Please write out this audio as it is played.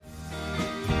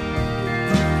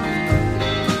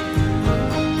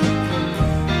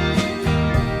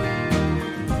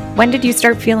When did you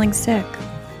start feeling sick?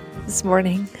 This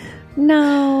morning.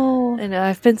 No. I know,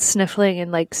 I've been sniffling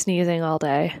and like sneezing all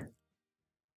day.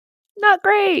 Not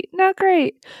great. Not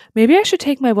great. Maybe I should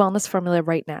take my wellness formula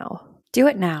right now. Do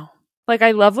it now. Like,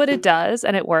 I love what it does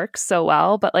and it works so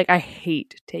well, but like I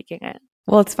hate taking it.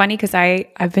 Well, it's funny because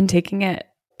I've been taking it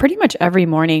pretty much every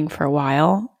morning for a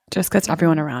while just because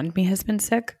everyone around me has been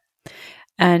sick.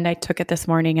 And I took it this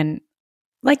morning and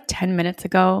like 10 minutes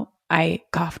ago, I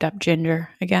coughed up ginger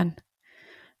again.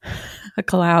 A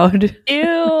cloud.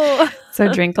 Ew.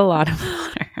 So drink a lot of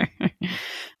water.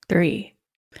 3,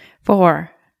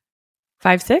 4,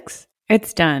 5, 6.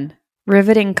 It's done.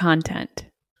 Riveting content.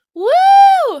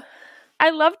 Woo!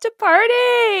 I love to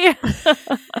party.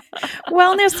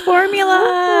 Wellness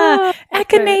formula.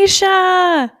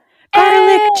 Echinacea.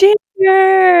 Garlic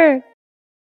ginger.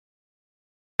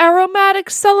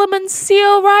 Aromatic Solomon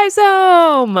seal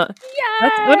rhizome. Yes!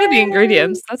 That's one of the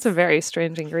ingredients. That's a very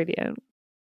strange ingredient.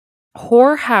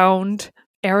 Whorehound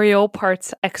aerial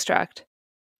parts extract.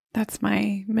 That's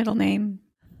my middle name.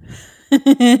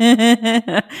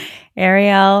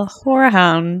 Ariel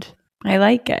Whorehound. I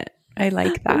like it. I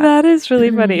like that. That is really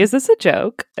funny. Is this a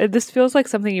joke? This feels like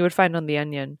something you would find on The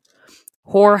Onion.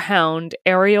 Whorehound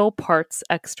aerial parts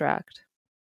extract.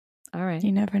 All right.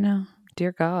 You never know.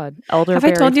 Dear God. Have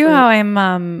I told you how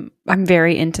I'm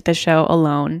very into the show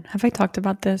Alone? Have I talked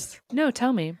about this? No,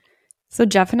 tell me. So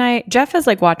Jeff has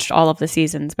like watched all of the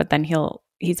seasons, but then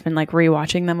he's been like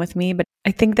rewatching them with me. But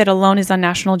I think that Alone is on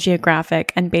National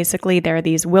Geographic, and basically there are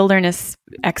these wilderness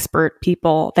expert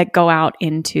people that go out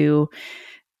into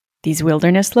these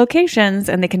wilderness locations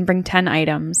and they can bring 10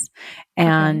 items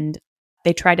and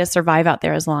they try to survive out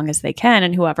there as long as they can.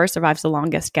 And whoever survives the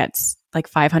longest gets like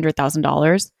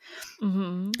 $500,000.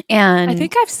 Mm-hmm. And I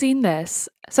think I've seen this.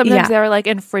 Sometimes they're like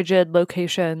in frigid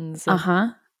locations.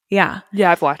 Yeah.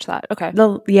 Yeah, I've watched that. Okay.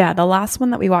 The last one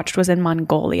that we watched was in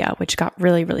Mongolia, which got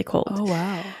really, really cold. Oh,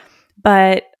 wow.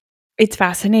 But it's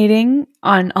fascinating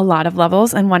on a lot of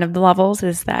levels. And one of the levels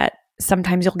is that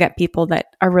sometimes you'll get people that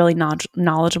are really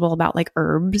knowledgeable about like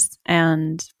herbs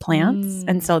and plants.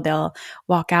 And so they'll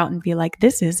walk out and be like,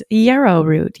 this is yarrow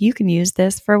root. You can use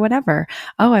this for whatever.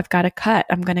 Oh, I've got a cut.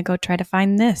 I'm going to go try to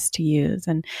find this to use,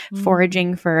 and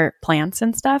foraging for plants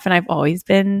and stuff. And I've always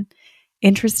been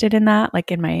interested in that.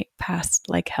 Like in my past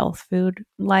like health food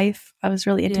life, I was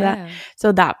really into that.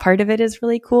 So that part of it is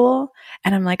really cool.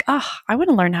 And I'm like, I want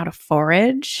to learn how to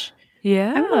forage.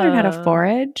 Yeah. I want to learn how to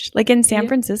forage. Like in San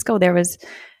Francisco, there was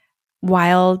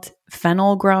wild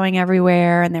fennel growing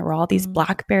everywhere, and there were all these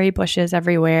blackberry bushes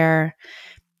everywhere.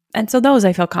 And so those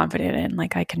I feel confident in,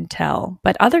 like I can tell.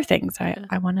 But other things,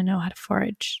 I want to know how to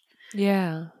forage.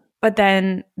 Yeah. But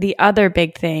then the other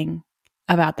big thing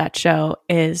about that show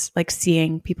is like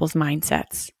seeing people's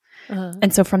mindsets.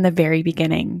 And so from the very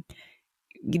beginning,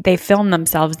 they film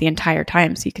themselves the entire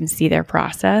time so you can see their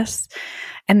process.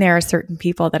 And there are certain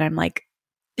people that I'm like,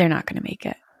 they're not going to make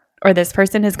it. Or this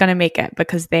person is going to make it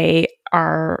because they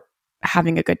are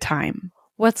having a good time.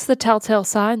 What's the telltale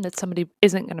sign that somebody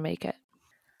isn't going to make it?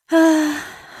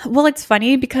 Well, it's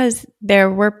funny because there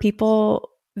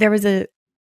was a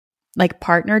like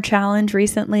partner challenge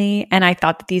recently, and I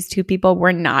thought that these two people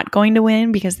were not going to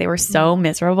win because they were so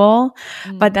miserable.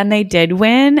 But then they did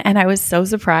win, and I was so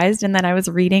surprised. And then I was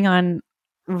reading on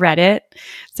Reddit,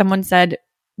 someone said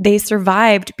they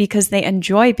survived because they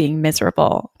enjoy being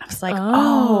miserable. I was like,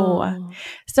 oh.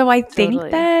 So I think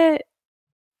that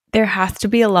there has to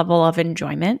be a level of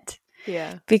enjoyment.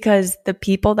 Yeah. Because the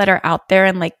people that are out there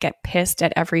and like get pissed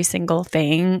at every single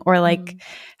thing or like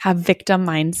have victim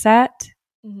mindset,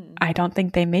 I don't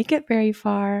think they make it very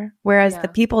far. Whereas the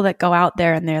people that go out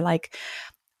there and they're like,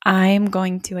 I'm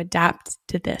going to adapt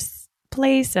to this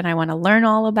place and I want to learn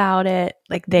all about it,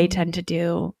 like they tend to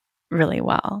do really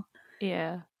well.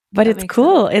 Yeah. But it's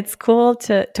cool. Sense. It's cool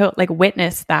to like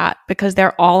witness that because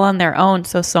they're all on their own.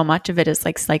 So much of it is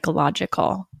like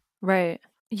psychological. Right.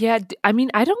 Yeah. I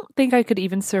mean, I don't think I could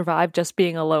even survive just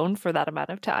being alone for that amount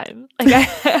of time. Like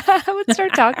I would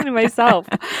start talking to myself.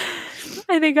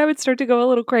 I think I would start to go a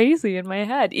little crazy in my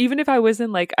head, even if I was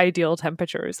in like ideal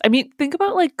temperatures. I mean, think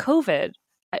about like COVID.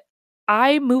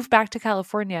 I moved back to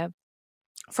California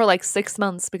for like 6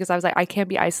 months because I was like, I can't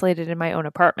be isolated in my own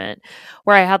apartment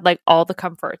where I had like all the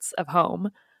comforts of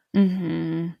home.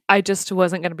 I just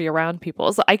wasn't going to be around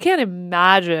people. So I can't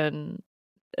imagine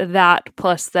that,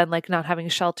 plus then like not having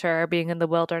shelter, being in the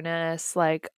wilderness,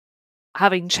 like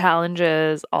having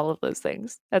challenges, all of those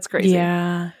things. That's crazy.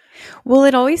 Yeah. Well,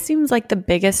 it always seems like the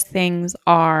biggest things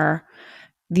are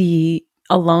the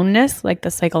aloneness, like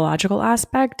the psychological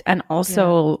aspect, and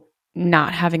also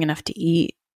not having enough to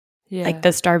eat. like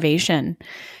the starvation.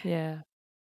 Yeah.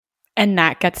 And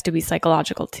that gets to be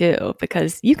psychological too,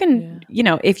 because you can,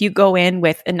 if you go in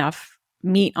with enough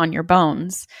meat on your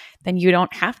bones, then you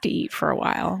don't have to eat for a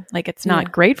while. Like it's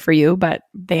not great for you, but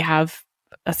they have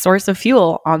a source of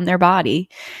fuel on their body.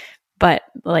 But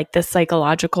like the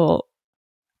psychological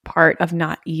part of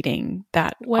not eating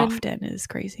that often is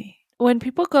crazy. When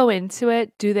people go into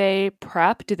it, do they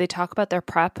prep? Do they talk about their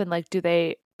prep and like, do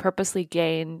they purposely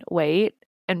gain weight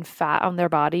and fat on their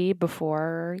body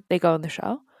before they go on the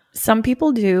show? Some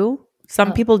people do.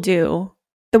 Some people do.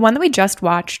 The one that we just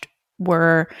watched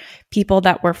were people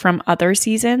that were from other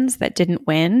seasons that didn't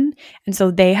win. And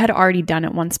so they had already done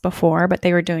it once before, but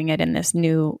they were doing it in this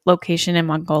new location in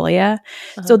Mongolia.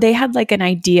 So they had like an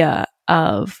idea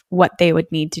of what they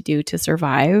would need to do to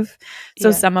survive.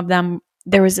 So some of them,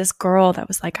 there was this girl that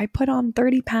was like, I put on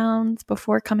 30 pounds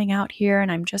before coming out here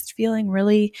and I'm just feeling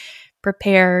really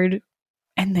prepared.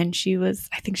 And then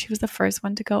I think she was the first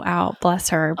one to go out, bless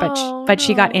her, but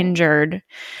she got injured.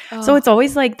 So it's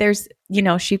always like there's,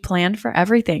 she planned for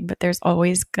everything, but there's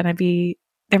always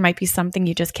there might be something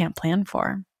you just can't plan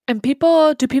for. And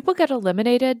do people get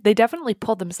eliminated? They definitely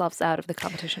pull themselves out of the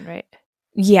competition, right?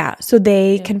 Yeah. So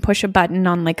they can push a button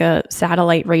on like a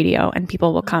satellite radio and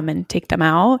people will come and take them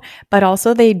out. But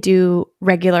also they do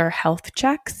regular health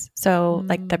checks. So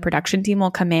like the production team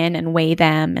will come in and weigh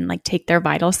them and like take their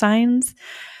vital signs.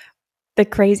 I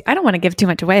don't want to give too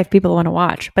much away if people want to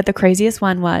watch, but the craziest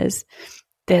one was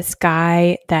this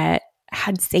guy that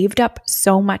had saved up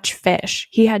so much fish.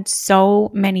 He had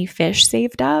so many fish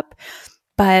saved up,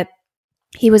 but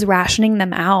he was rationing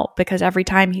them out because every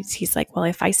time he's like, well,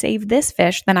 if I save this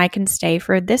fish, then I can stay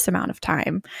for this amount of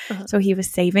time. So he was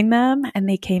saving them and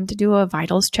they came to do a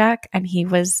vitals check and he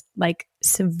was like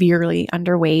severely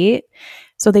underweight.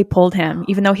 So they pulled him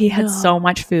even though he had so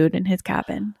much food in his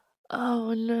cabin.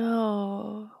 Oh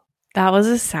no. That was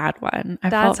a sad one. I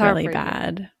felt really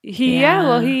bad. He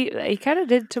kind of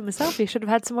did it to himself. He should have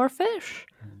had some more fish.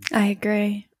 I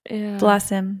agree. Yeah. Bless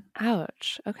him.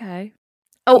 Ouch. Okay.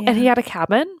 Oh, and he had a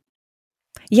cabin?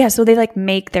 Yeah, so they like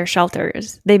make their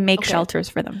shelters. They make shelters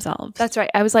for themselves. That's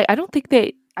right. I was like, I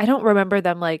don't remember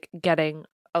them like getting,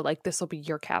 like this will be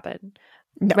your cabin.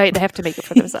 No. Right? They have to make it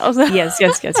for themselves. Yes.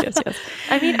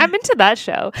 I mean, I'm into that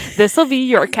show. This will be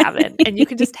your cabin and you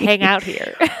can just hang out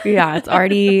here. Yeah, it's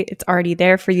already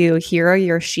there for you. Here are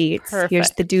your sheets. Perfect.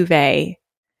 Here's the duvet.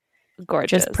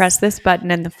 Gorgeous. Just press this button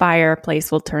and the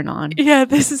fireplace will turn on. Yeah,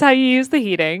 this is how you use the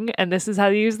heating and this is how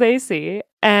you use the AC.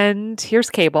 And here's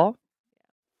cable.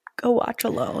 Go watch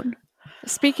alone.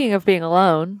 Speaking of being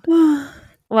alone,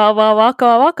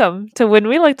 welcome to When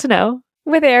We Like to Know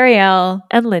with Ariel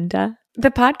and Linda, the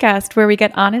podcast where we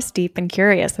get honest, deep, and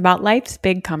curious about life's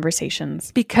big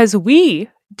conversations. Because we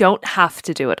don't have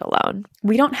to do it alone.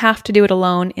 We don't have to do it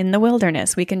alone in the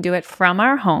wilderness. We can do it from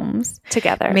our homes.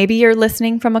 Together. Maybe you're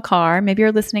listening from a car. Maybe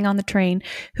you're listening on the train.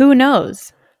 Who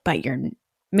knows? But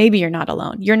maybe you're not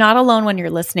alone. You're not alone when you're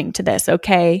listening to this,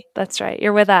 okay? That's right.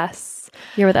 You're with us.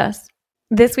 You're with us.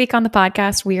 This week on the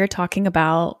podcast, we are talking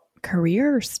about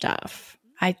career stuff.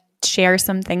 I share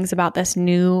some things about this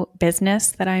new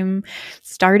business that I'm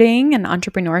starting and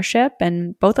entrepreneurship.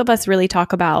 And both of us really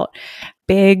talk about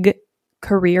big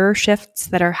career shifts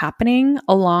that are happening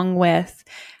along with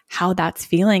how that's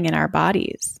feeling in our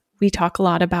bodies. We talk a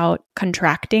lot about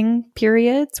contracting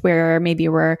periods where maybe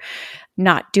we're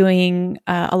not doing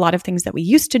a lot of things that we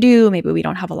used to do. Maybe we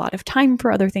don't have a lot of time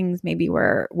for other things. Maybe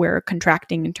we're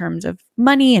contracting in terms of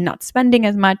money and not spending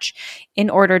as much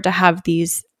in order to have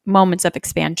these moments of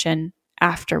expansion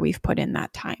after we've put in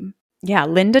that time. Yeah,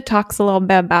 Linda talks a little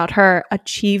bit about her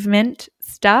achievement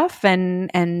stuff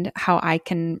and how I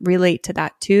can relate to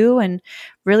that too, and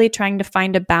really trying to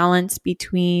find a balance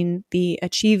between the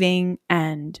achieving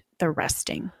and the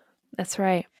resting. That's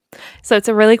right. So it's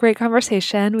a really great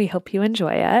conversation. We hope you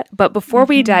enjoy it. But before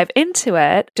we dive into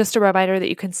it, just a reminder that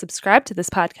you can subscribe to this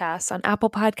podcast on Apple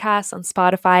Podcasts, on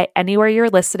Spotify, anywhere you're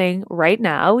listening right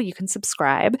now, you can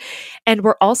subscribe. And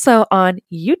we're also on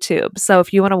YouTube. So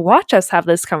if you want to watch us have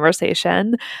this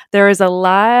conversation, there is a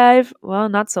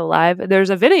not so live, there's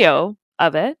a video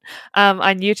of it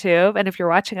on YouTube. And if you're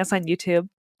watching us on YouTube,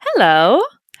 hello.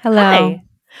 Hi.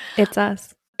 It's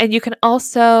us. And you can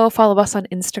also follow us on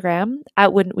Instagram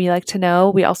at Wouldn't We Like to Know.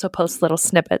 We also post little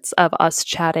snippets of us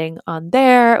chatting on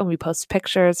there, and we post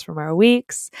pictures from our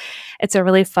weeks. It's a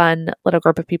really fun little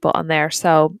group of people on there,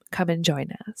 so come and join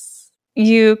us.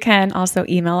 You can also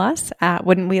email us at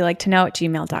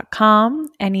wouldn'tweliketoknow@gmail.com.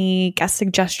 Any guest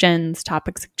suggestions,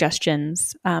 topic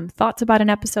suggestions, thoughts about an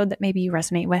episode that maybe you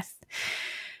resonate with.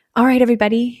 All right,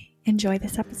 everybody, enjoy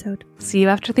this episode. See you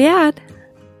after the ad.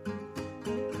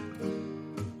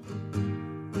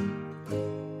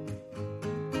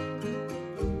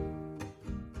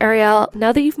 Ariel,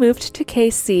 now that you've moved to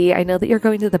KC, I know that you're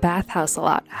going to the bathhouse a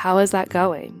lot. How is that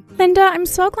going? Linda, I'm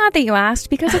so glad that you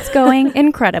asked because it's going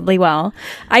incredibly well.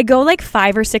 I go like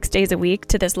 5 or 6 days a week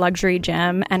to this luxury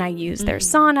gym and I use their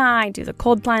sauna, I do the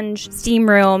cold plunge, steam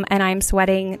room, and I'm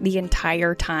sweating the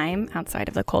entire time outside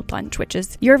of the cold plunge, which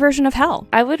is your version of hell.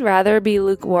 I would rather be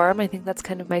lukewarm. I think that's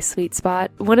kind of my sweet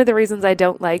spot. One of the reasons I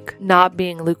don't like not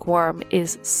being lukewarm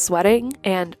is sweating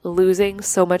and losing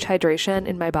so much hydration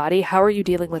in my body. How are you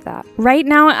dealing with that? Right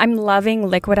now, I'm loving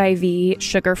Liquid IV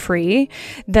sugar-free.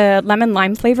 The lemon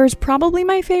lime flavor is probably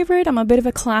my favorite. I'm a bit of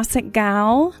a classic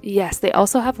gal. Yes, they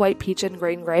also have white peach and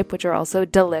green grape, which are also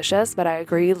delicious, but I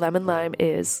agree lemon lime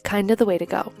is kind of the way to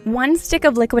go. 1 stick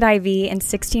of Liquid IV and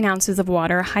 16 ounces of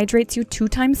water hydrates you 2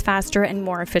 times faster and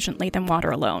more efficiently than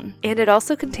water alone. And it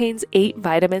also contains 8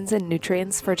 vitamins and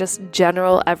nutrients for just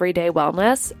general everyday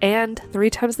wellness and 3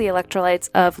 times the electrolytes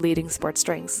of leading sports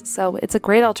drinks. So it's a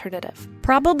great alternative.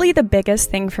 Probably the biggest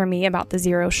thing for me about the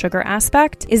zero sugar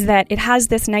aspect is that it has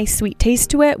this nice sweet taste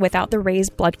to it without the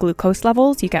raised blood glucose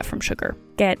levels you get from sugar.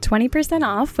 Get 20%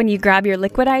 off when you grab your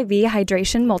Liquid IV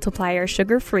Hydration Multiplier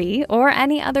sugar-free or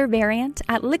any other variant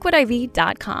at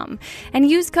liquidiv.com and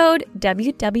use code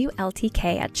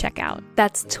WWLTK at checkout.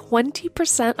 That's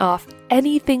 20% off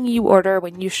anything you order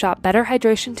when you shop Better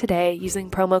Hydration today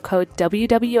using promo code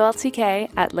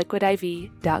WWLTK at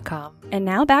liquidiv.com. And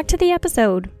now back to the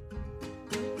episode.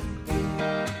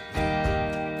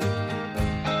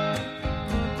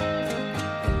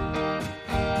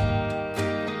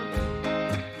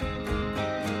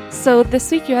 So this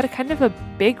week you had a kind of a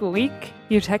big week.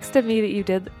 You texted me that you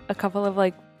did a couple of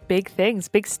like big things,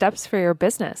 big steps for your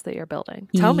business that you're building.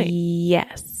 Tell me.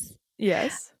 Yes.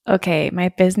 Yes. Okay, my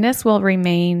business will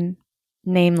remain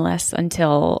nameless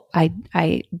until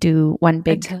I do one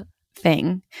big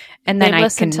thing, and then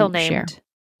nameless I can until named. share.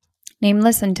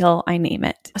 Nameless until I name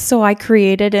it. So I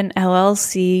created an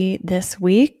LLC this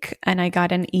week, and I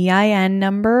got an EIN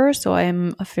number, so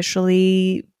I'm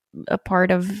officially a part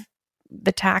of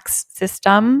the tax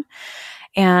system.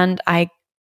 And I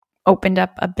opened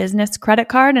up a business credit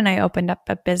card and I opened up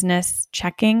a business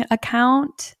checking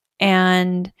account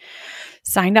and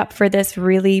signed up for this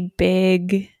really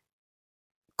big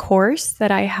course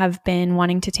that I have been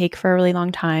wanting to take for a really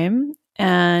long time.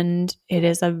 And it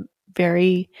is a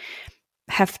very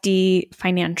hefty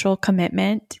financial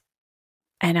commitment.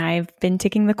 And I've been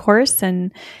taking the course,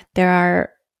 and there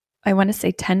are, I want to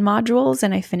say 10 modules,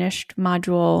 and I finished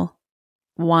module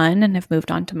 1 and have moved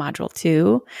on to module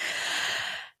 2.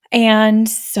 And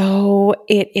so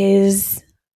it is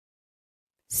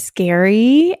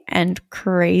scary and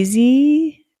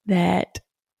crazy that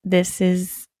this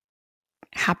is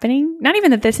happening. Not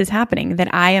even that this is happening,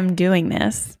 that I am doing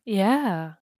this.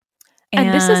 Yeah.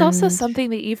 And this is also something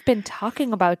that you've been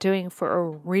talking about doing for a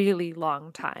really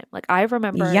long time. Like I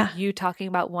remember you talking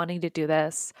about wanting to do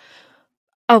this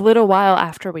a little while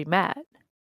after we met.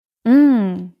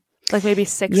 Like maybe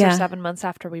 6 or 7 months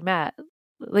after we met.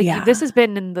 Like this has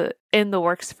been in the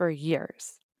works for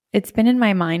years. It's been in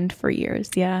my mind for years.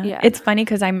 Yeah. It's funny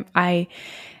because I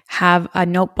have a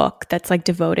notebook that's like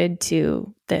devoted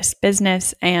to this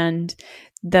business, and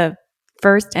the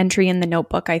first entry in the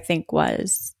notebook I think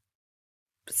was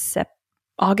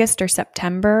August or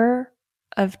September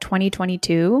of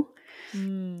 2022.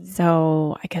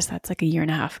 So I guess that's like a year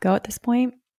and a half ago at this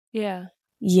point.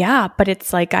 Yeah, but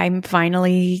it's like I'm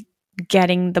finally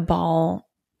getting the ball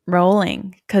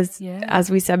rolling because as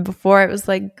we said before, it was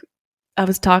like I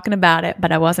was talking about it,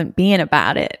 but I wasn't being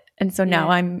about it. And so now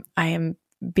I am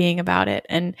being about it.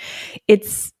 And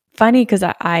it's funny because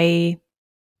I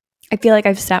feel like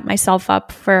I've set myself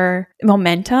up for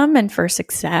momentum and for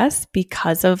success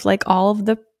because of like all of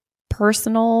the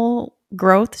personal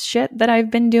growth shit that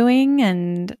I've been doing.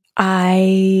 And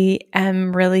I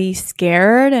am really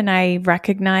scared, and I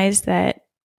recognize that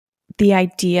the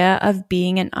idea of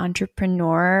being an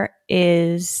entrepreneur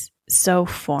is so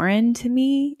foreign to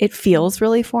me. It feels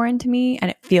really foreign to me, and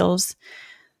it feels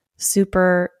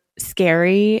super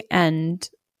scary and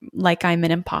like I'm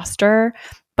an imposter.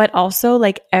 But also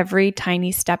like every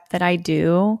tiny step that I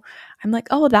do, I'm like,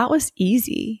 oh, that was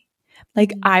easy.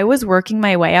 Like I was working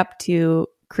my way up to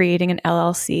creating an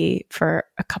LLC for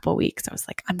a couple weeks. I was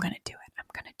like, I'm going to do it.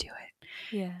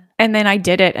 Yeah. And then I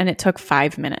did it, and it took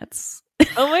 5 minutes.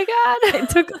 Oh my God. It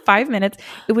took 5 minutes.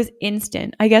 It was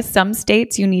instant. I guess some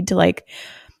states you need to like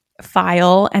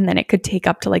file, and then it could take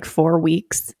up to like 4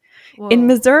 weeks. Whoa. In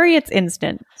Missouri, it's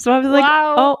instant. So I was like,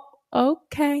 oh,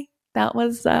 okay. That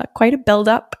was quite a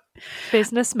buildup.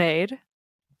 Business made.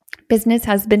 Business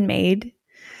has been made.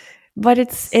 But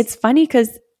it's funny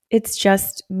because it's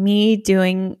just me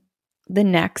doing the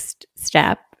next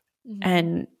step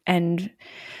and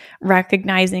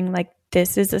recognizing like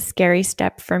this is a scary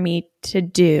step for me to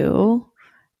do.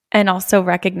 And also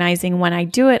recognizing when I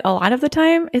do it, a lot of the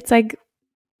time, it's like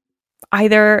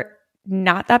either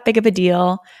not that big of a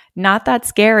deal, not that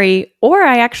scary, or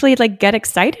I actually like get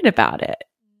excited about it.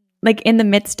 Like in the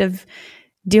midst of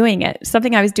doing it.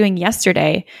 Something I was doing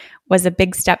yesterday was a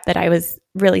big step that I was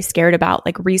really scared about,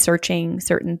 like researching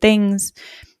certain things.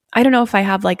 I don't know if I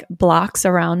have like blocks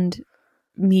around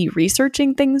me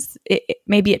researching things.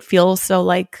 Maybe it feels so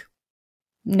like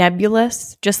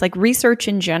nebulous. Just like research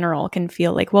in general can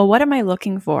feel like, well, what am I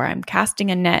looking for? I'm casting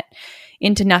a net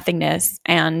into nothingness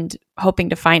and hoping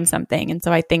to find something. And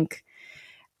so I think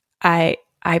I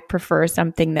prefer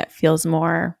something that feels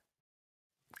more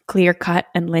clear cut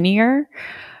and linear.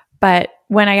 But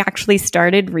when I actually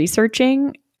started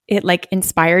researching, it like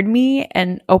inspired me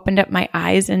and opened up my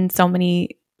eyes in so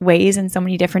many ways in so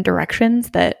many different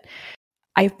directions that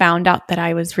I found out that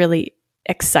I was really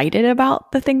excited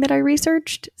about the thing that I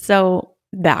researched. So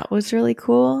that was really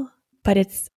cool, but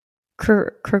it's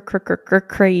crazy.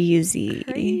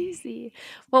 Crazy.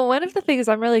 Well, one of the things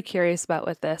I'm really curious about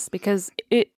with this, because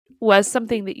it was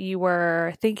something that you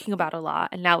were thinking about a lot,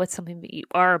 and now it's something that you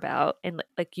are about, and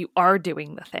like you are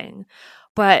doing the thing.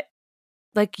 But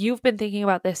like you've been thinking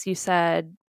about this, you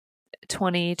said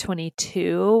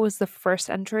 2022 was the first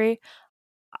entry.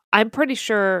 I'm pretty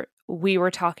sure we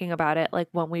were talking about it like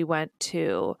when we went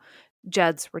to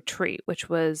Jed's retreat, which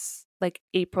was like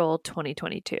April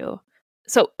 2022.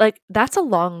 So like that's a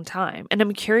long time. And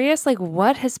I'm curious, like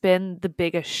what has been the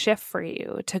biggest shift for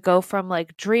you to go from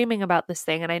like dreaming about this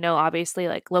thing? And I know obviously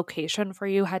like location for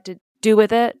you had to do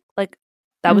with it. Like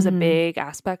that was a big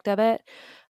aspect of it.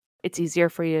 It's easier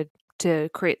for you to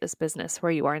create this business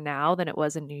where you are now than it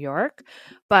was in New York.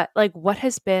 But like what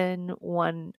has been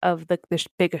one of the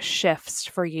biggest shifts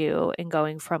for you in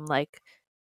going from like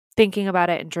thinking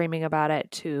about it and dreaming about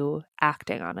it to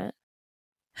acting on it?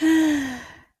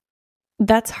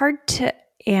 That's hard to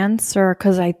answer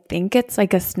because I think it's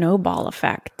like a snowball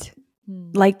effect.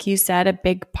 Like you said, a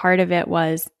big part of it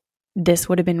was this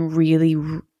would have been really,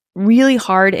 really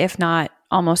hard, if not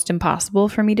almost impossible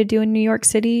for me to do in New York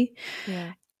City.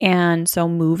 Yeah. And so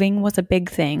moving was a big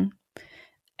thing.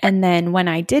 And then when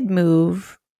I did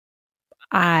move,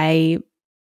 I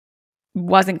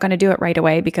wasn't going to do it right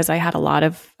away because I had a lot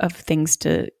of things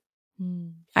to,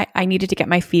 I needed to get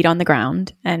my feet on the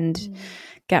ground and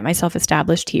get myself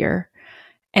established here.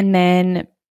 And then,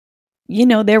 you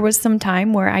know, there was some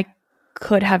time where I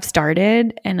could have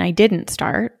started and I didn't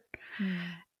start.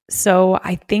 So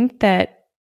I think that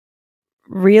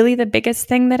really the biggest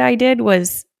thing that I did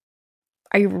was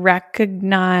I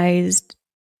recognized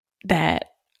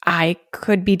that I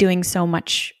could be doing so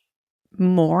much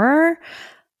more,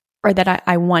 or that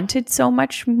I wanted so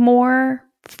much more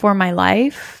for my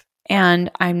life.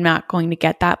 And I'm not going to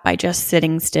get that by just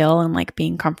sitting still and like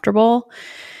being comfortable.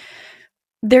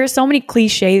 There are so many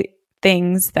cliche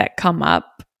things that come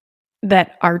up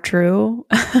that are true.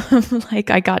 Like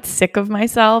I got sick of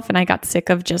myself and I got sick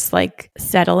of just like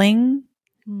settling.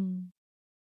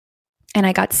 And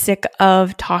I got sick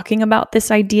of talking about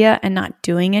this idea and not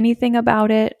doing anything about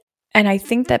it. And I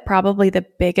think that probably the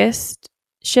biggest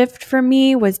shift for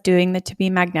me was doing the To Be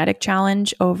Magnetic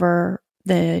challenge over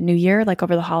the new year, like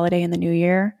over the holiday and the new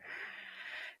year,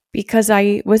 because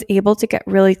I was able to get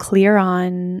really clear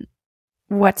on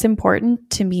what's important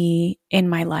to me in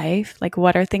my life. Like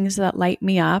what are things that light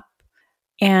me up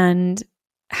and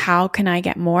how can I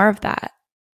get more of that?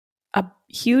 A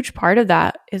huge part of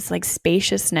that is like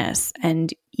spaciousness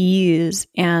and ease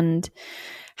and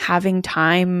having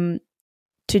time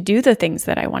to do the things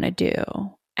that I want to do.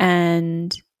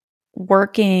 And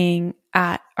working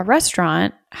at a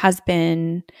restaurant has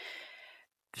been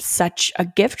such a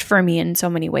gift for me in so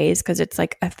many ways because it's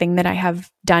like a thing that I have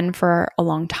done for a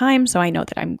long time. So I know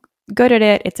that I'm good at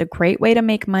it. It's a great way to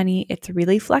make money. It's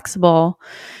really flexible.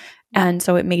 And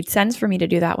so it made sense for me to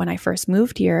do that when I first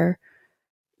moved here.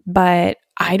 But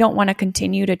I don't want to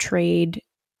continue to trade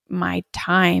my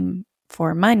time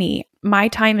for money. My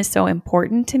time is so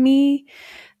important to me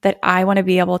that I want to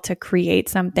be able to create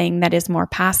something that is more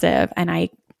passive and I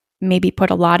maybe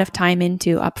put a lot of time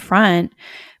into up front,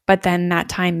 but then that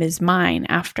time is mine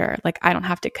after. Like I don't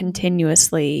have to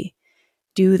continuously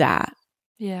do that.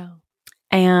 Yeah.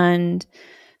 And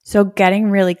so getting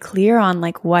really clear on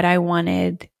like what I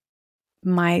wanted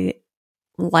my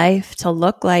life to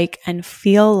look like and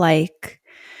feel like,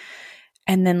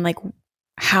 and then like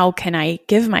how can I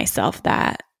give myself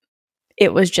that?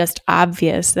 It was just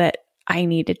obvious that I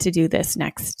needed to do this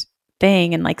next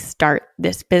thing and like start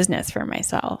this business for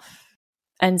myself.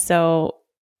 And so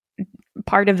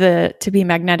part of the To Be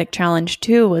Magnetic challenge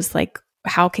too was like,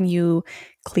 how can you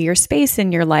clear space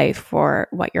in your life for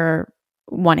what you're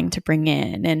wanting to bring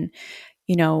in? And,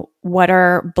 you know, what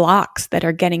are blocks that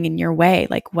are getting in your way?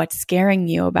 Like, what's scaring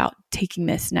you about taking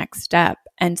this next step?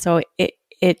 And so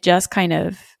it just kind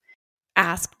of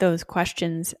asked those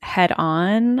questions head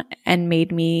on and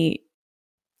made me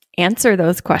answer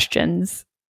those questions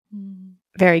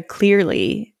very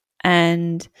clearly.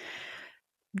 And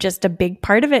just a big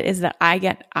part of it is that I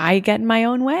get in my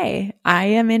own way. I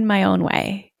am in my own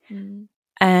way.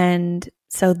 And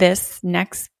so this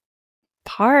next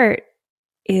part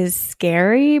is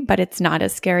scary, but it's not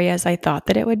as scary as I thought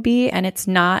that it would be. And it's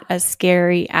not as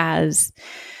scary as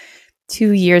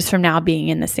 2 years from now being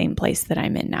in the same place that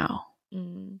I'm in now.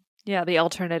 Yeah, the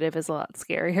alternative is a lot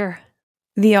scarier.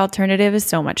 The alternative is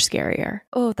so much scarier.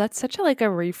 Oh, that's such a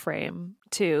reframe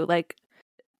too. Like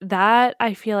that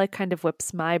I feel like kind of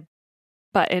whips my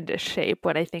butt into shape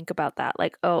when I think about that.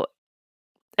 Like, oh,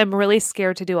 I'm really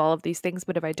scared to do all of these things,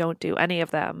 but if I don't do any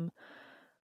of them,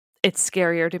 it's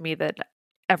scarier to me that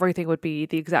everything would be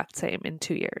the exact same in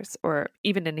 2 years or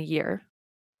even in a year.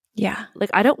 Yeah. Like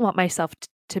I don't want myself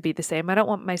to be the same. I don't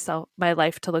want my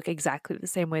life to look exactly the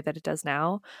same way that it does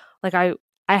now. Like I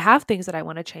have things that I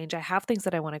want to change. I have things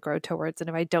that I want to grow towards. And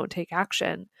if I don't take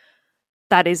action,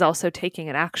 that is also taking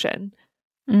an action.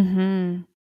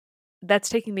 That's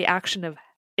taking the action of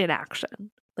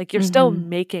inaction. Like you're still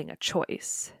making a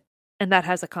choice and that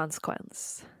has a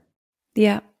consequence.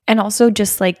 Yeah. And also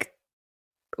just like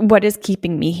what is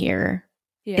keeping me here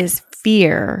is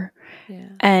fear. Yeah.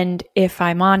 And if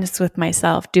I'm honest with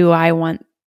myself, do I want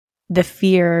the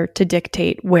fear to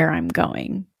dictate where I'm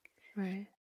going? Right.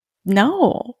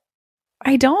 No,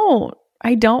 I don't.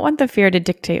 I don't want the fear to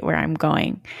dictate where I'm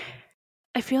going.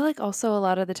 I feel like also a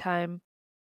lot of the time,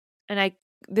 and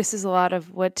this is a lot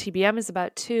of what TBM is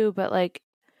about too, but like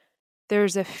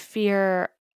there's a fear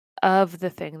of the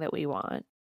thing that we want.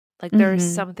 Like there's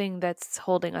something that's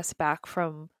holding us back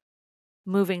from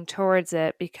moving towards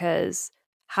it because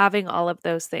having all of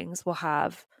those things will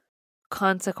have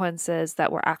consequences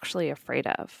that we're actually afraid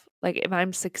of. Like if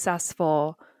I'm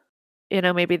successful, you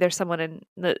know, maybe there's someone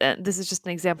this is just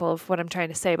an example of what I'm trying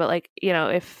to say, but like, you know,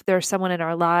 if there's someone in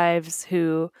our lives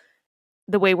who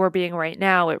the way we're being right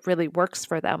now, it really works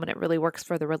for them and it really works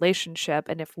for the relationship.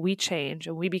 And if we change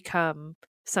and we become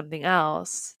something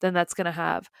else, then that's going to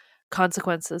have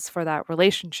consequences for that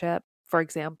relationship, for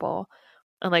example.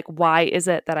 And like, why is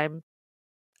it that I'm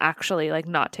actually like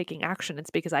not taking action? It's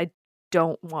because I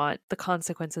don't want the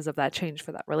consequences of that change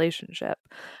for that relationship.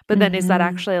 But then is that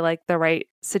actually like the right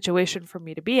situation for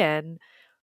me to be in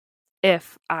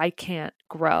if I can't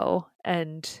grow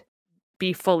and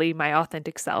be fully my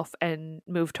authentic self and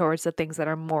move towards the things that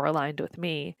are more aligned with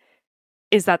me?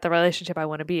 Is that the relationship I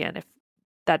want to be in? If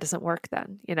that doesn't work,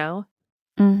 then, you know?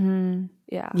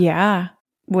 Yeah. Yeah.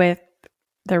 With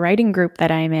the writing group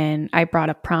that I'm in, I brought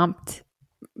a prompt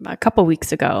a couple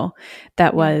weeks ago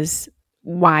that was,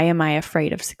 why am I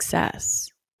afraid of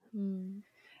success? And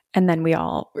then we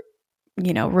all,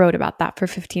 you know, wrote about that for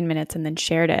 15 minutes and then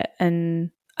shared it. And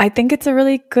I think it's a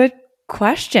really good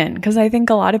question because I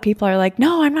think a lot of people are like,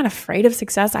 no, I'm not afraid of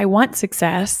success. I want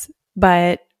success.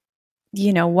 But,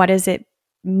 you know, what does it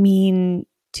mean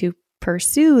to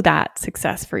pursue that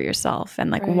success for yourself?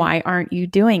 And like, why aren't you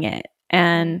doing it?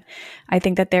 And I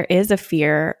think that there is a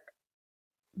fear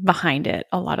behind it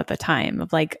a lot of the time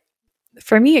of like,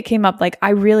 for me, it came up like, I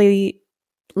really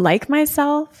like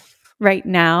myself right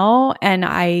now. And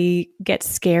I get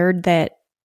scared that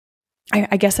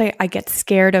I guess I get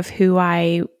scared of who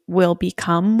I will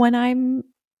become when I'm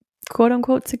quote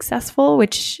unquote successful,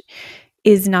 which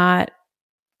is not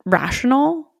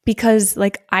rational because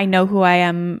like I know who I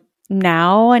am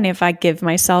now. And if I give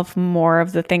myself more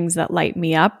of the things that light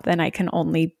me up, then I can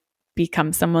only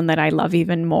become someone that I love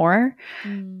even more.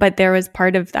 But there was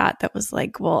part of that was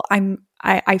like, well,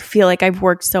 I feel like I've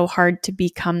worked so hard to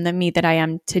become the me that I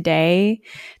am today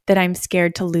that I'm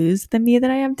scared to lose the me that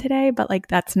I am today. But like,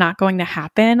 that's not going to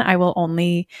happen. I will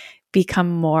only become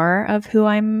more of who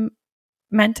I'm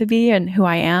meant to be and who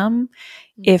I am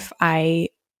if I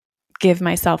give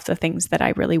myself the things that I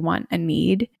really want and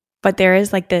need. But there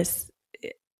is like this,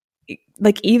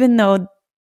 like, even though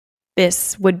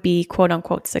this would be quote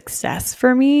unquote success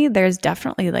for me, there's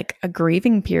definitely like a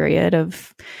grieving period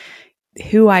of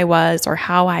who I was or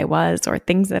how I was or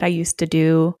things that I used to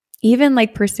do. Even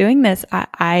like pursuing this,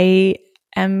 I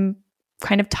am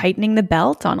kind of tightening the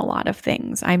belt on a lot of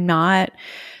things. I'm not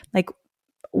like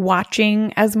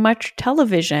watching as much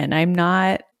television. I'm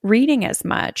not reading as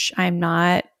much. I'm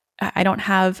not I don't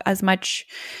have as much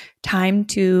time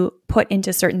to put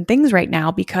into certain things right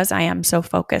now because I am so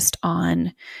focused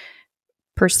on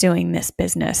pursuing this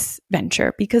business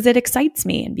venture because it excites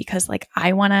me and because like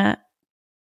I want to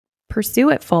pursue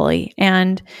it fully.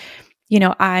 And,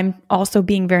 I'm also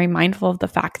being very mindful of the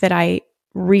fact that I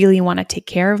really want to take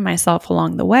care of myself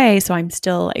along the way. So I'm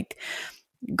still like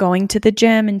going to the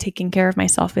gym and taking care of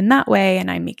myself in that way. And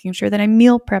I'm making sure that I'm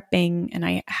meal prepping and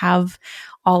I have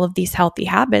all of these healthy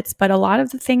habits. But a lot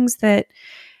of the things that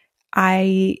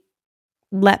I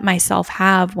let myself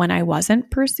have when I wasn't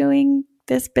pursuing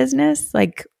this business,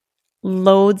 like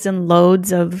loads and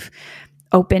loads of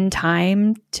open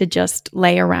time to just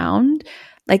lay around,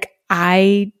 like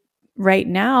I right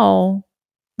now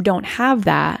don't have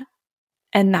that.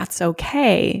 And that's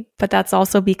okay. But that's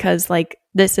also because like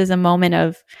this is a moment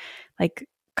of like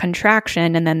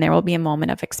contraction and then there will be a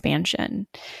moment of expansion.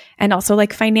 And also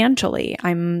like financially,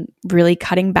 I'm really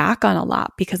cutting back on a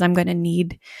lot because I'm going to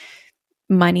need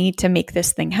money to make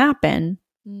this thing happen.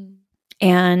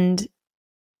 And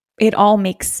it all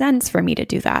makes sense for me to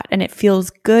do that. And it feels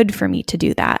good for me to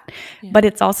do that. Yeah. But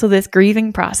it's also this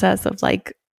grieving process of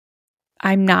like,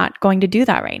 I'm not going to do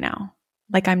that right now.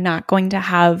 Like I'm not going to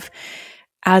have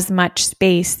as much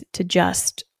space to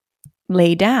just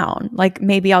lay down. Like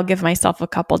maybe I'll give myself a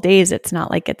couple days. It's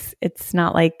not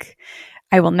like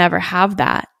I will never have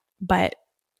that. But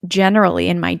generally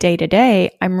in my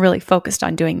day-to-day, I'm really focused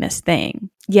on doing this thing.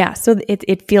 Yeah. So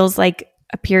it feels like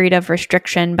a period of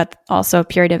restriction, but also a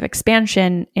period of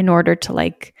expansion in order to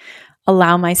like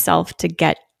allow myself to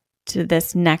get to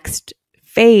this next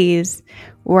phase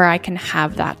where I can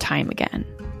have that time again.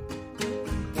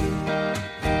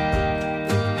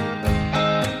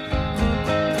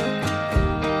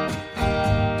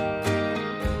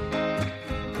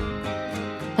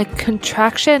 Like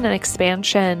contraction and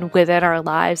expansion within our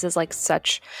lives is like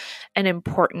such an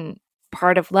important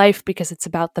part of life because it's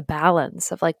about the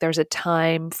balance of like there's a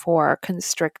time for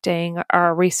constricting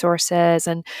our resources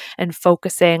and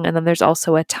focusing, and then there's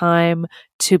also a time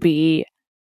to be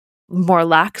more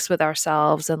lax with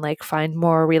ourselves and like find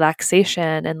more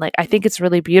relaxation. And like I think it's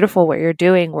really beautiful what you're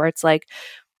doing, where it's like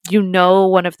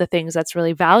one of the things that's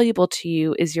really valuable to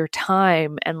you is your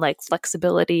time and like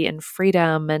flexibility and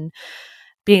freedom and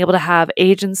being able to have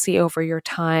agency over your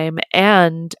time.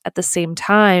 And at the same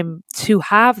time, to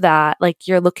have that, like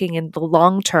you're looking in the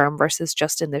long term versus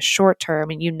just in the short term.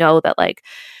 And you know that like,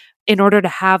 in order to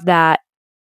have that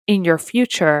in your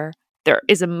future, there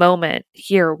is a moment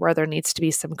here where there needs to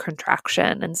be some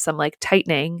contraction and some like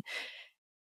tightening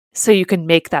so you can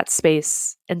make that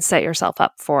space and set yourself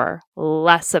up for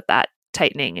less of that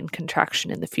tightening and contraction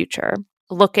in the future.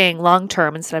 Looking long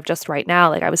term instead of just right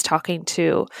now. Like I was talking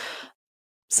to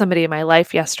somebody in my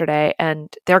life yesterday, and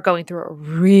they're going through a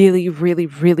really, really,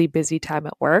 really busy time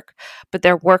at work, but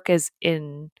their work is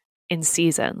in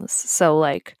seasons. So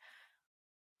like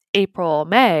April,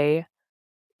 May,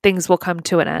 things will come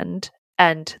to an end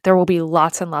and there will be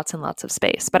lots and lots and lots of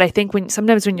space. But I think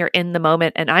sometimes when you're in the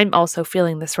moment, and I'm also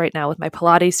feeling this right now with my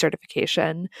Pilates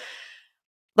certification,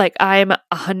 like I'm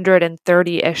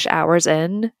 130-ish hours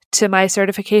in to my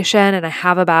certification and I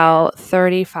have about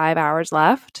 35 hours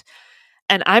left.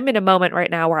 And I'm in a moment right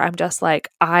now where I'm just like,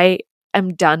 I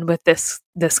am done with this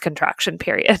contraction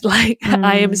period. Like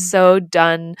I am so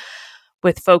done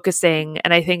with focusing.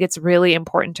 And I think it's really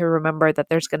important to remember that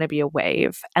there's going to be a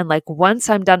wave. And like once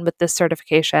I'm done with this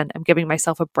certification, I'm giving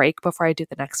myself a break before I do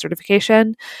the next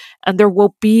certification. And there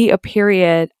will be a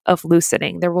period of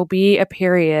loosening. There will be a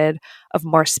period of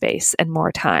more space and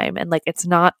more time. And like it's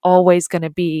not always going to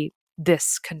be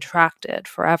this contracted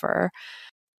forever.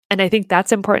 And I think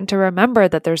that's important to remember,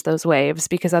 that there's those waves,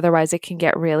 because otherwise it can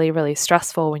get really, really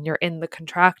stressful when you're in the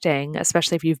contracting,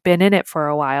 especially if you've been in it for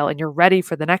a while and you're ready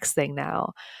for the next thing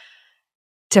now,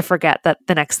 to forget that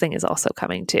the next thing is also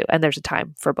coming too. And there's a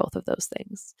time for both of those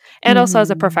things. And also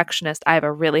as a perfectionist, I have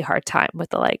a really hard time with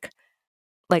the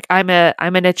like I'm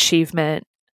an achievement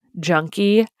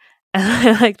junkie.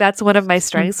 And like that's one of my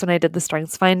strengths when I did the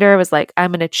Strengths Finder, was like,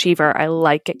 I'm an achiever. I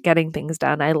like getting things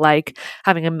done. I like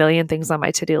having a million things on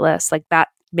my to-do list. Like that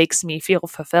makes me feel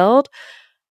fulfilled.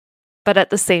 But at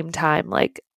the same time,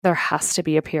 like there has to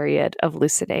be a period of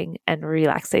loosening and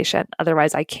relaxation.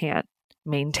 Otherwise I can't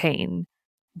maintain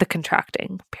the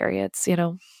contracting periods, you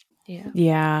know?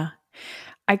 Yeah.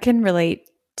 I can relate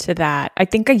to that. I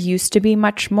think I used to be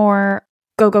much more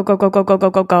go, go, go, go, go, go, go,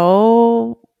 go,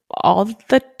 go all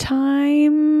the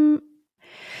time.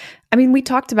 I mean, we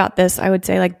talked about this, I would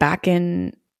say like back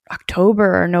in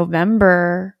October or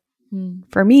November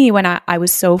for me, when I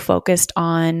was so focused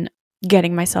on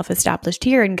getting myself established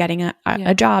here and getting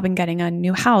a job and getting a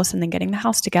new house and then getting the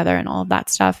house together and all of that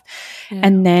stuff. Yeah.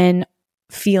 And then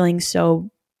feeling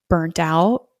so burnt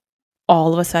out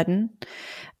all of a sudden.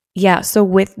 Yeah. So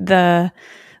with the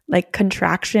like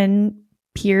contraction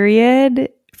period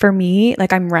for me,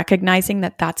 like I'm recognizing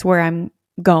that that's where I'm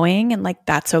going and like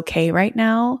that's okay right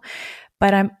now.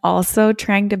 But I'm also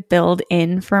trying to build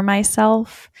in for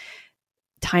myself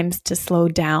times to slow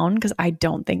down, because I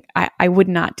don't think I would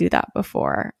not do that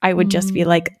before. I would just be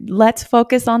like, let's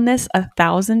focus on this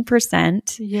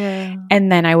 1,000%. Yeah.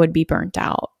 And then I would be burnt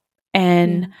out.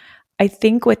 And I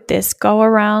think with this go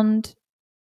around,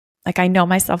 like I know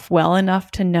myself well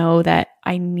enough to know that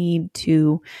I need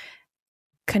to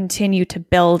continue to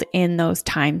build in those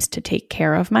times to take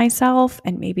care of myself,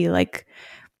 and maybe like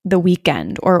the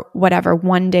weekend or whatever,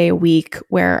 one day a week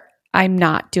where I'm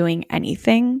not doing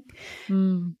anything.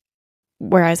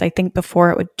 Whereas I think before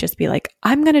it would just be like,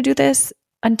 I'm going to do this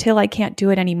until I can't do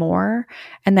it anymore.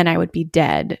 And then I would be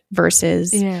dead,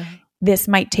 versus this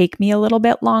might take me a little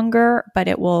bit longer, but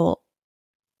it will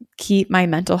keep my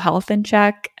mental health in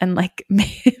check and like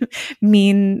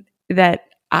mean that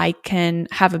I can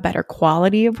have a better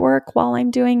quality of work while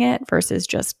I'm doing it, versus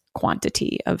just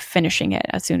quantity of finishing it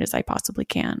as soon as I possibly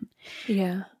can.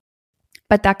 Yeah.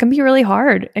 But that can be really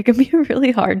hard. It can be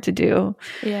really hard to do.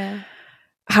 Yeah.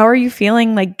 How are you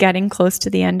feeling like getting close to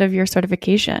the end of your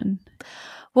certification?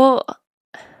 Well,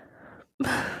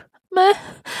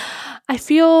 I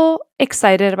feel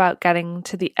excited about getting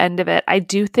to the end of it. I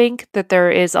do think that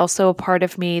there is also a part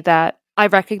of me that I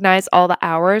recognize all the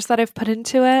hours that I've put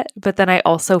into it, but then I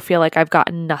also feel like I've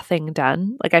gotten nothing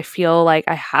done. Like I feel like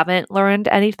I haven't learned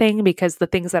anything, because the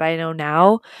things that I know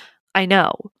now, I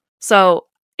know. So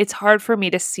it's hard for me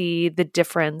to see the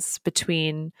difference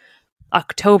between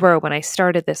October when I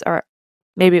started this, or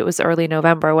maybe it was early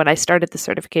November when I started the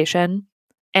certification,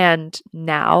 and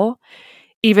now.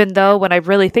 Even though when I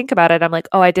really think about it, I'm like,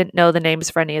 oh, I didn't know the names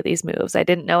for any of these moves. I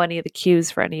didn't know any of the cues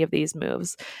for any of these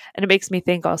moves. And it makes me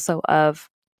think also of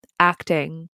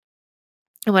acting.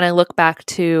 And when I look back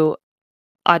to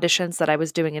auditions that I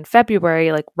was doing in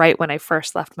February, like right when I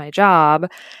first left my job,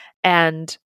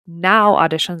 and now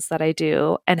auditions that I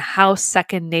do, and how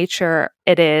second nature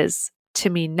it is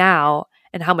to me now,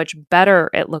 and how much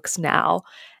better it looks now,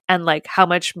 and like how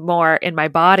much more in my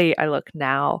body I look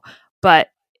now. But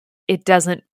it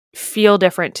doesn't feel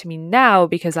different to me now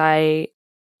because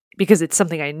it's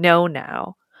something I know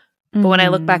now. But when I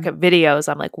look back at videos,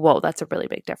 I'm like, whoa, that's a really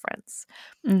big difference.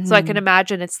 So I can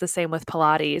imagine it's the same with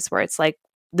Pilates, where it's like,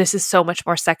 this is so much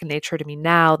more second nature to me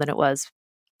now than it was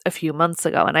a few months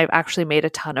ago. And I've actually made a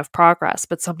ton of progress,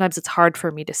 but sometimes it's hard for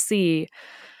me to see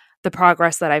the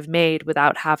progress that I've made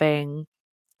without having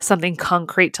something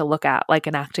concrete to look at, like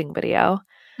an acting video,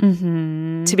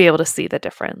 to be able to see the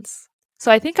difference.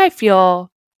 So I think I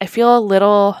feel a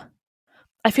little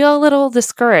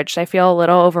discouraged. I feel a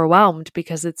little overwhelmed,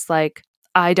 because it's like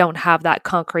I don't have that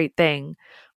concrete thing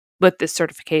with this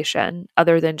certification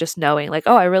other than just knowing like,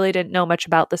 oh, I really didn't know much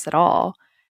about this at all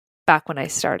back when I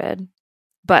started.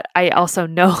 But I also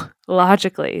know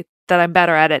logically that I'm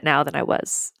better at it now than I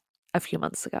was a few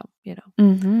months ago, you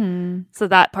know? So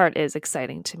that part is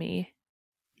exciting to me.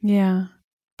 Yeah.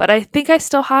 But I think I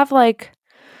still have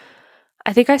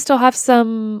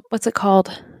some, what's it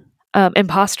called?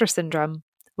 Imposter syndrome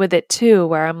with it too,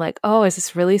 where I'm like, oh, is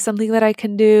this really something that I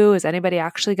can do? Is anybody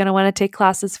actually going to want to take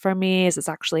classes from me? Is this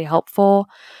actually helpful?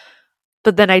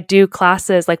 But then I do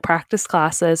classes, like practice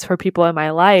classes for people in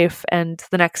my life. And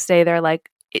the next day they're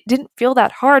like, it didn't feel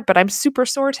that hard, but I'm super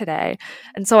sore today.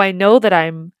 And so I know that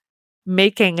I'm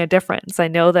making a difference. I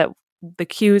know that the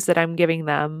cues that I'm giving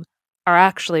them are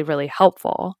actually really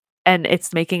helpful. And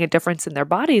it's making a difference in their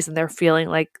bodies, and they're feeling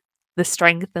like the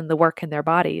strength and the work in their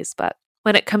bodies. But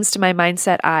when it comes to my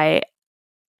mindset, I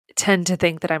tend to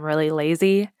think that I'm really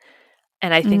lazy,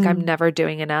 and I think I'm never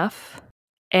doing enough.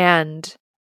 And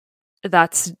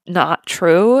that's not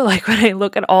true. Like when I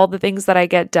look at all the things that I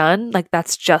get done, like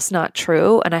that's just not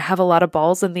true. And I have a lot of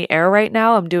balls in the air right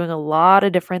now. I'm doing a lot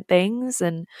of different things,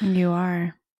 and you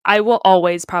are. I will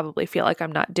always probably feel like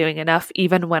I'm not doing enough,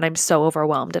 even when I'm so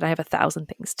overwhelmed and I have 1,000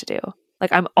 things to do.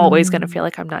 Like I'm always going to feel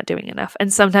like I'm not doing enough.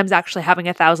 And sometimes actually having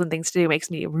 1,000 things to do makes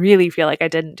me really feel like I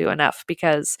didn't do enough,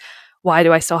 because why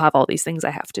do I still have all these things I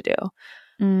have to do?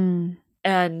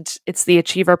 And it's the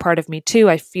achiever part of me too.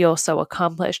 I feel so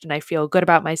accomplished and I feel good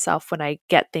about myself when I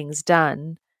get things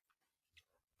done.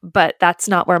 But that's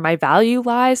not where my value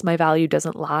lies. My value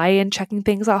doesn't lie in checking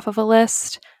things off of a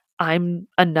list. I'm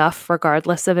enough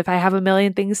regardless of if I have a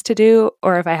million things to do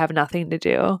or if I have nothing to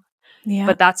do. Yeah.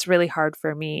 But that's really hard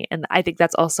for me. And I think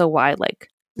that's also why like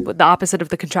the opposite of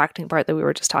the contracting part that we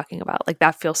were just talking about. Like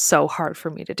that feels so hard for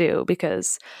me to do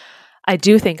because I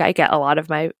do think I get a lot of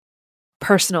my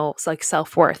personal like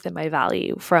self-worth and my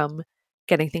value from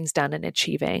getting things done and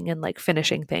achieving and like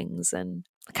finishing things and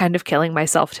kind of killing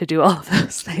myself to do all of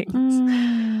those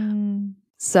things.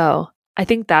 So I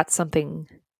think that's something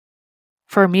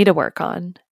for me to work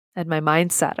on and my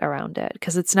mindset around it,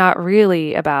 because it's not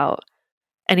really about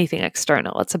anything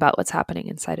external. It's about what's happening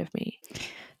inside of me.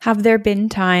 Have there been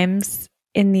times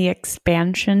in the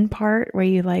expansion part where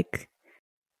you like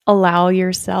allow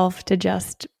yourself to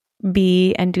just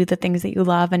be and do the things that you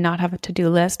love and not have a to-do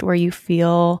list where you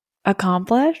feel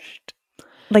accomplished?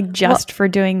 Like just for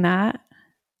doing that?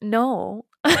 No.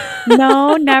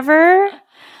 No, never?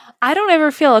 I don't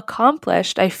ever feel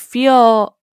accomplished. I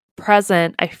feel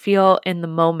present. I feel in the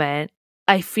moment.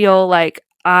 I feel like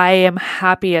I am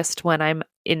happiest when I'm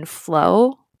in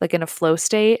flow, like in a flow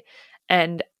state.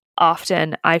 And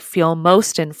often I feel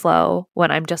most in flow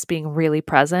when I'm just being really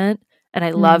present. And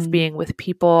I love being with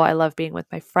people. I love being with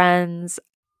my friends.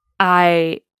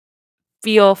 I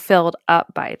feel filled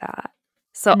up by that.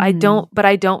 So I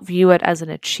don't view it as an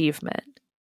achievement.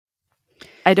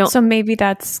 So maybe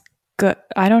that's good.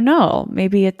 I don't know.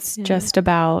 Maybe it's just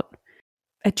about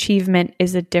achievement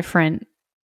is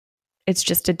it's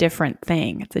just a different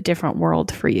thing. It's a different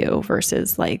world for you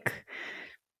versus like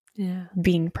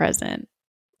being present.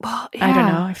 Well, I don't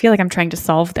know. I feel like I'm trying to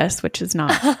solve this, which is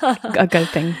not a good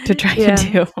thing to try to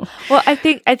do. Well, I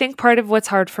think part of what's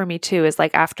hard for me too is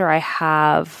like after I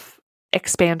have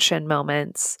expansion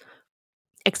moments,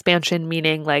 expansion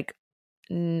meaning like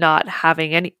not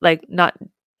having any, like not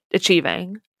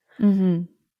achieving,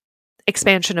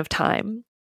 expansion of time,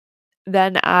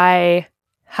 then I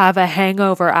have a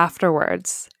hangover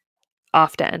afterwards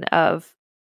often of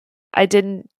I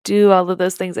didn't do all of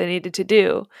those things I needed to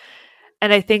do.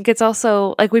 And I think it's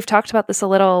also like we've talked about this a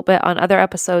little bit on other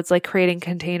episodes, like creating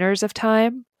containers of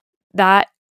time. That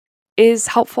is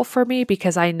helpful for me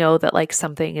because I know that like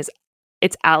something is,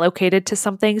 it's allocated to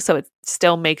something. So it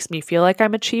still makes me feel like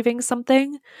I'm achieving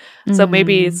something. So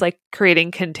maybe it's like creating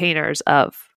containers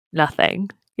of nothing,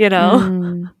 you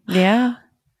know? Yeah.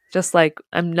 Just like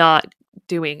I'm not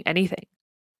doing anything.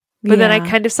 But then I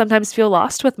kind of sometimes feel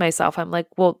lost with myself. I'm like,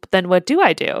 well, then what do?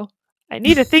 I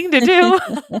need a thing to do.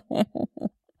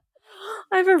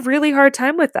 I have a really hard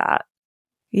time with that.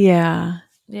 Yeah.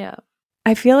 Yeah.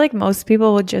 I feel like most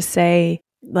people would just say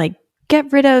like,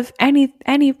 get rid of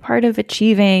any part of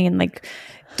achieving and like,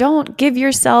 don't give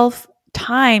yourself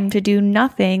time to do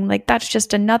nothing. Like that's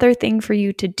just another thing for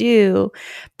you to do.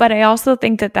 But I also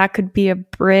think that could be a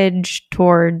bridge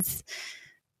towards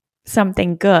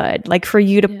something good. Like for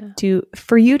you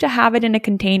to have it in a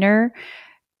container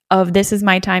of this is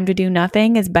my time to do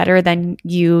nothing is better than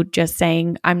you just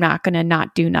saying I'm not going to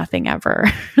not do nothing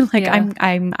ever. Like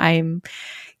I'm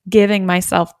giving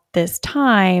myself this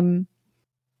time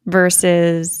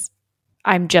versus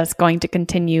I'm just going to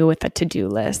continue with a to-do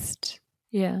list.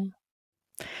 Yeah.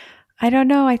 I don't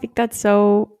know. I think that's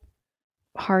so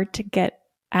hard to get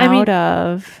out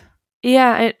of.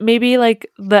 Yeah, maybe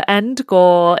like the end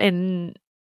goal in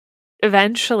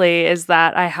eventually is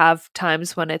that I have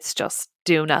times when it's just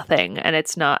do nothing and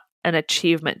it's not an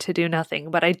achievement to do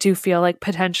nothing. But I do feel like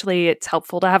potentially it's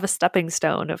helpful to have a stepping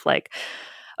stone of like,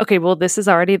 okay, well, this is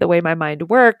already the way my mind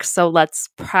works. So let's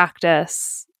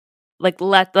practice. Like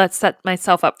let's set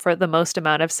myself up for the most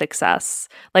amount of success.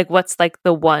 Like what's like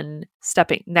the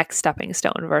next stepping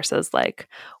stone versus like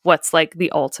what's like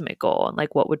the ultimate goal, and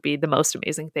like what would be the most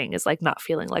amazing thing is like not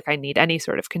feeling like I need any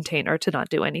sort of container to not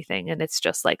do anything, and it's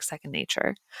just like second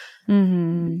nature.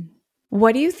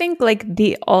 What do you think like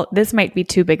this might be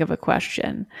too big of a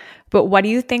question, but what do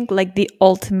you think like the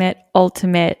ultimate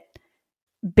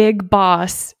big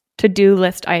boss to-do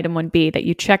list item would be that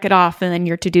you check it off and then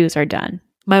your to-dos are done?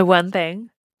 My one thing?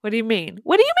 What do you mean?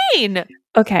 What do you mean?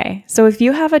 Okay, so if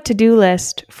you have a to-do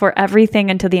list for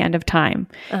everything until the end of time,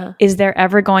 is there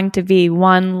ever going to be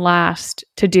one last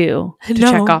to-do to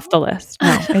check off the list?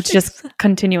 No, it's just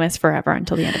continuous forever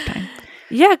until the end of time.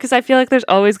 Yeah, because I feel like there's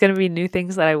always going to be new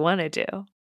things that I want to do.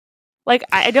 Like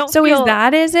I don't. So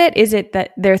is it? Is it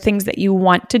that there are things that you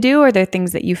want to do, or there are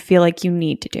things that you feel like you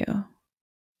need to do?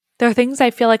 There are things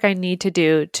I feel like I need to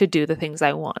do the things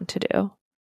I want to do.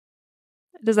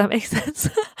 Does that make sense?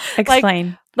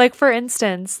 Explain. Like for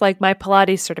instance, like my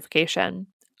Pilates certification.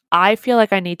 I feel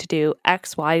like I need to do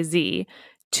X, Y, Z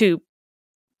to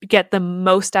get the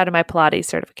most out of my Pilates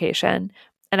certification.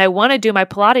 And I want to do my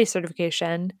Pilates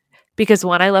certification because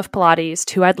 1, I love Pilates.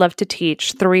 2, I'd love to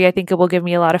teach. 3, I think it will give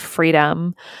me a lot of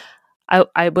freedom.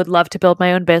 I would love to build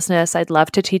my own business. I'd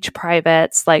love to teach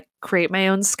privates, like create my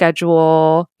own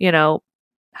schedule,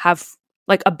 have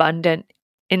like abundant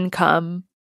income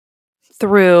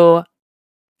through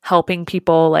helping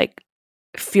people like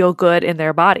feel good in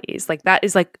their bodies. Like that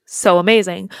is like so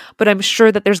amazing. But I'm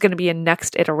sure that there's going to be a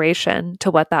next iteration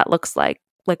to what that looks like.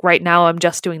 Like right now I'm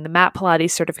just doing the mat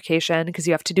Pilates certification because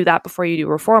you have to do that before you do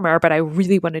reformer, but I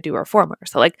really want to do reformer.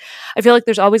 So like I feel like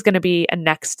there's always going to be a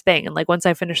next thing. And like once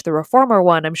I finish the reformer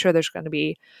one, I'm sure there's going to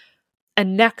be a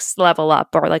next level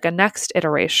up or like a next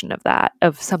iteration of that,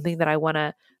 of something that I want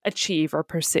to achieve or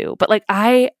pursue. But like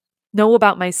I know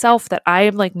about myself that I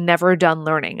am like never done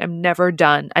learning. I'm never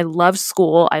done. I love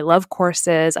school. I love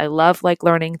courses. I love like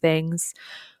learning things.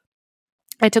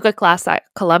 I took a class at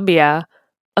Columbia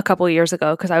a couple of years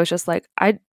ago because I was just like,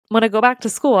 I want to go back to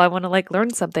school. I want to like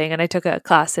learn something. And I took a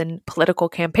class in political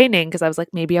campaigning because I was like,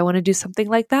 maybe I want to do something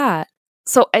like that.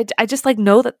 So I just like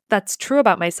know that that's true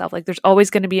about myself. Like there's always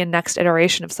going to be a next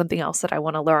iteration of something else that I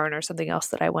want to learn or something else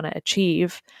that I want to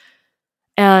achieve.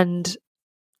 And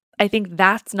I think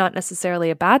that's not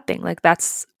necessarily a bad thing. Like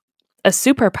that's a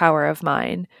superpower of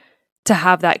mine, to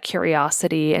have that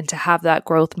curiosity and to have that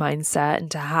growth mindset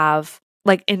and to have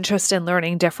like interest in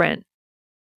learning different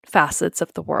facets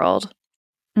of the world.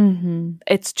 Mm-hmm.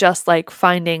 It's just like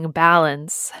finding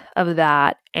balance of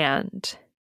that and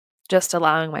just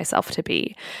allowing myself to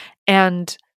be,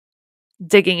 and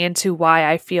digging into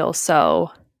why I feel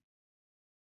so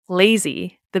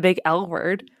lazy, the big L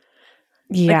word.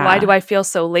 Yeah. Like, why do I feel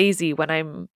so lazy when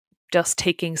I'm just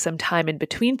taking some time in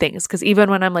between things? Because even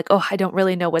when I'm like, oh, I don't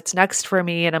really know what's next for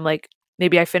me, and I'm like,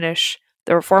 maybe I finish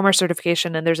the reformer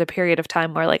certification and there's a period of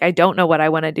time where like I don't know what I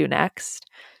want to do next,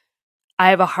 I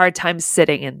have a hard time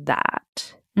sitting in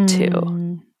that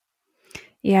too.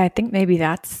 Yeah, I think maybe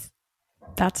that's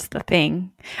the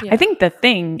thing. Yeah. I think the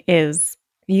thing is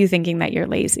you thinking that you're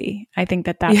lazy. I think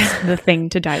that that's the thing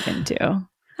to dive into.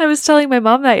 I was telling my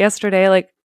mom that yesterday, like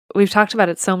we've talked about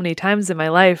it so many times in my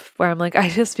life where I'm like, I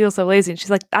just feel so lazy. And she's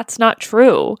like, that's not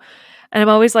true. And I'm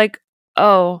always like,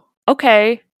 oh,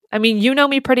 okay. I mean, you know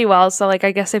me pretty well. So like,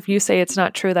 I guess if you say it's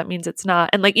not true, that means it's not.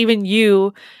 And like, even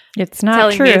you, it's not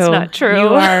telling true. Me it's not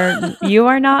true. You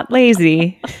are not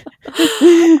lazy.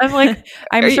 I'm like,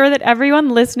 I'm sure that everyone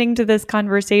listening to this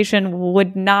conversation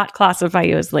would not classify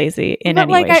you as lazy in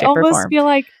any way, shape, or form. I almost feel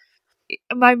like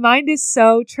my mind is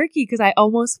so tricky because I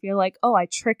almost feel like, oh, I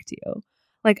tricked you.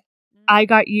 Like I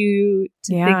got you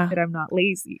to think that I'm not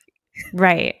lazy.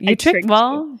 Right. You tricked.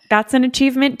 Well, that's an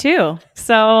achievement too.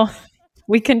 So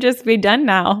we can just be done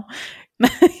now.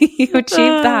 You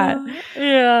achieved that.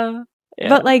 Yeah.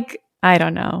 But like, I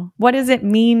don't know. What does it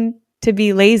mean to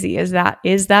be lazy? Is that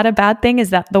a bad thing?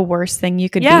 Is that the worst thing you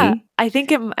could be? I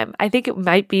think it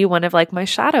might be one of like my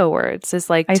shadow words is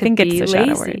like, I think it's a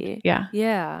shadow word. Yeah.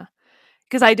 Yeah.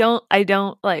 Because I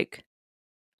don't like,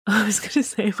 I was going to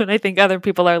say when I think other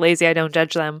people are lazy, I don't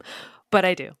judge them, but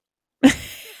I do.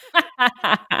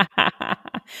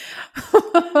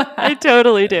 I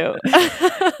totally do.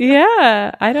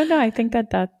 Yeah. I don't know. I think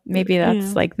that maybe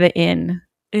that's like the in.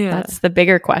 Yeah. That's the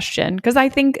bigger question. Because I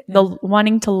think the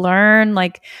wanting to learn,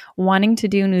 like wanting to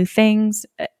do new things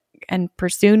and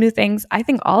pursue new things, I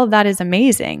think all of that is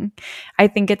amazing. I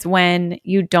think it's when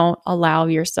you don't allow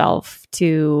yourself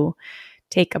to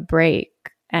take a break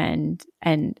and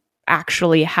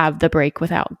actually have the break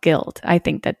without guilt. I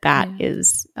think that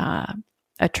is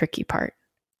a tricky part.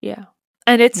 Yeah.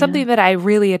 And it's something that I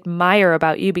really admire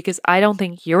about you because I don't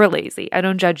think you're lazy. I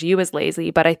don't judge you as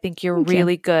lazy, but I think you're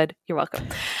really good. You're welcome.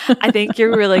 I think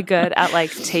you're really good at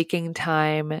like taking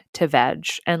time to veg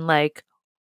and like,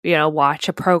 watch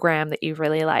a program that you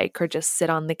really like or just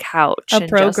sit on the couch. A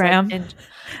program? Just, like,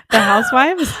 The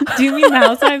Housewives? Do you mean The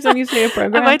Housewives when you say a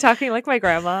program? Am I talking like my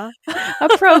grandma?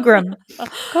 A program.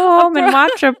 Go home and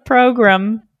watch a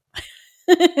program.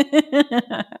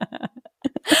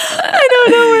 I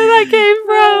don't know where that came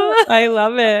from. I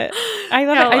love it. Like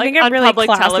I think it on really public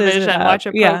television, watch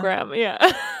a program.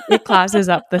 Yeah. It classes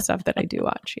up the stuff that I do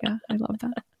watch. Yeah, I love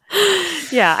that.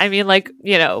 Yeah, I mean, like,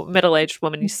 middle-aged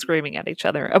women screaming at each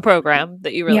other, a program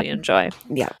that you really enjoy.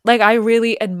 Yeah. Like, I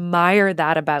really admire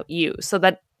that about you. So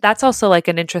that's also like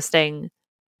an interesting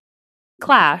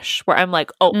clash where I'm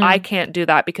like, oh, I can't do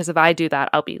that because if I do that,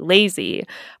 I'll be lazy.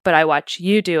 But I watch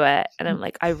you do it and I'm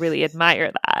like, I really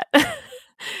admire that.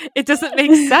 It doesn't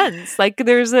make sense. Like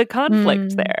there's a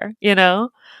conflict there,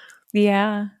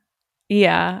 Yeah.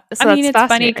 Yeah. So I mean,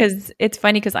 it's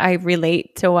funny because I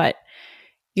relate to what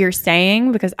you're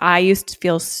saying because I used to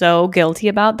feel so guilty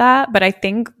about that. But I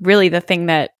think really the thing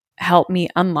that helped me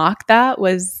unlock that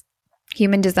was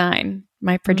human design.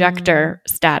 my projector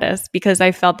status, because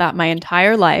I felt that my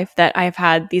entire life, that I've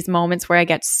had these moments where I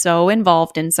get so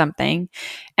involved in something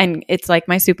and it's like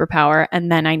my superpower,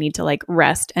 and then I need to like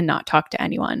rest and not talk to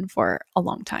anyone for a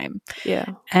long time. Yeah.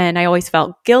 And I always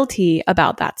felt guilty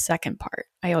about that second part.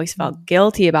 I always felt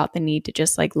guilty about the need to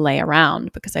just like lay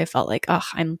around, because I felt like, oh,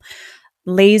 I'm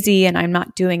lazy and I'm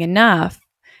not doing enough.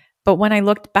 But when I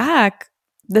looked back,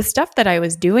 the stuff that I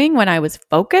was doing when I was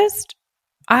focused,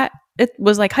 it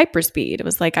was like hyperspeed. It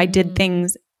was like I did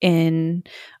things in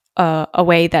a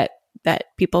way that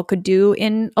people could do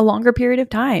in a longer period of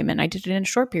time, and I did it in a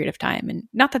short period of time. And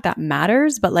not that that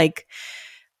matters, but like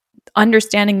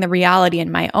understanding the reality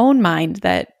in my own mind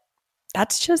that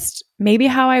that's just maybe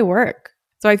how I work.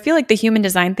 So I feel like the human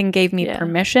design thing gave me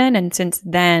permission. And since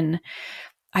then,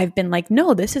 I've been like,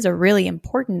 no, this is a really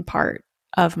important part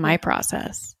of my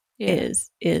process is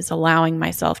allowing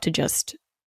myself to just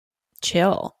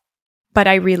chill. But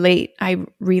I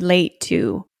relate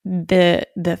to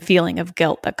the feeling of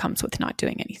guilt that comes with not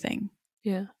doing anything.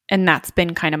 Yeah. And that's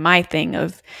been kind of my thing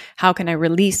of how can I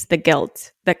release the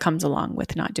guilt that comes along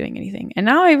with not doing anything. And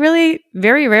now I really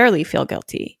very rarely feel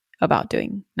guilty about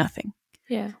doing nothing.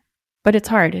 Yeah. But it's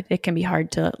hard. It can be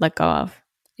hard to let go of.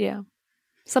 Yeah.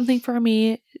 Something for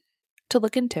me to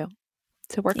look into,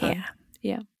 to work on.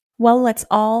 Yeah. Well, let's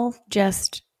all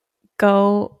just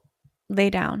go lay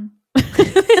down.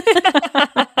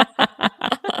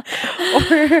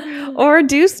 or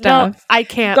do stuff. No, I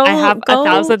can't. I have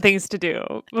 1,000 things to do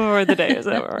before the day is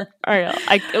over.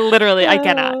 I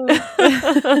cannot.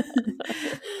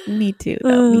 Me too,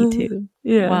 though. Me too.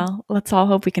 Yeah. Well, let's all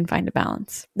hope we can find a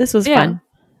balance. This was fun.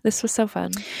 This was so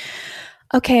fun.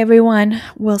 Okay, everyone.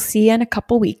 We'll see you in a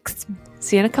couple weeks.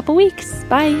 See you in a couple weeks.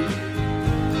 Bye.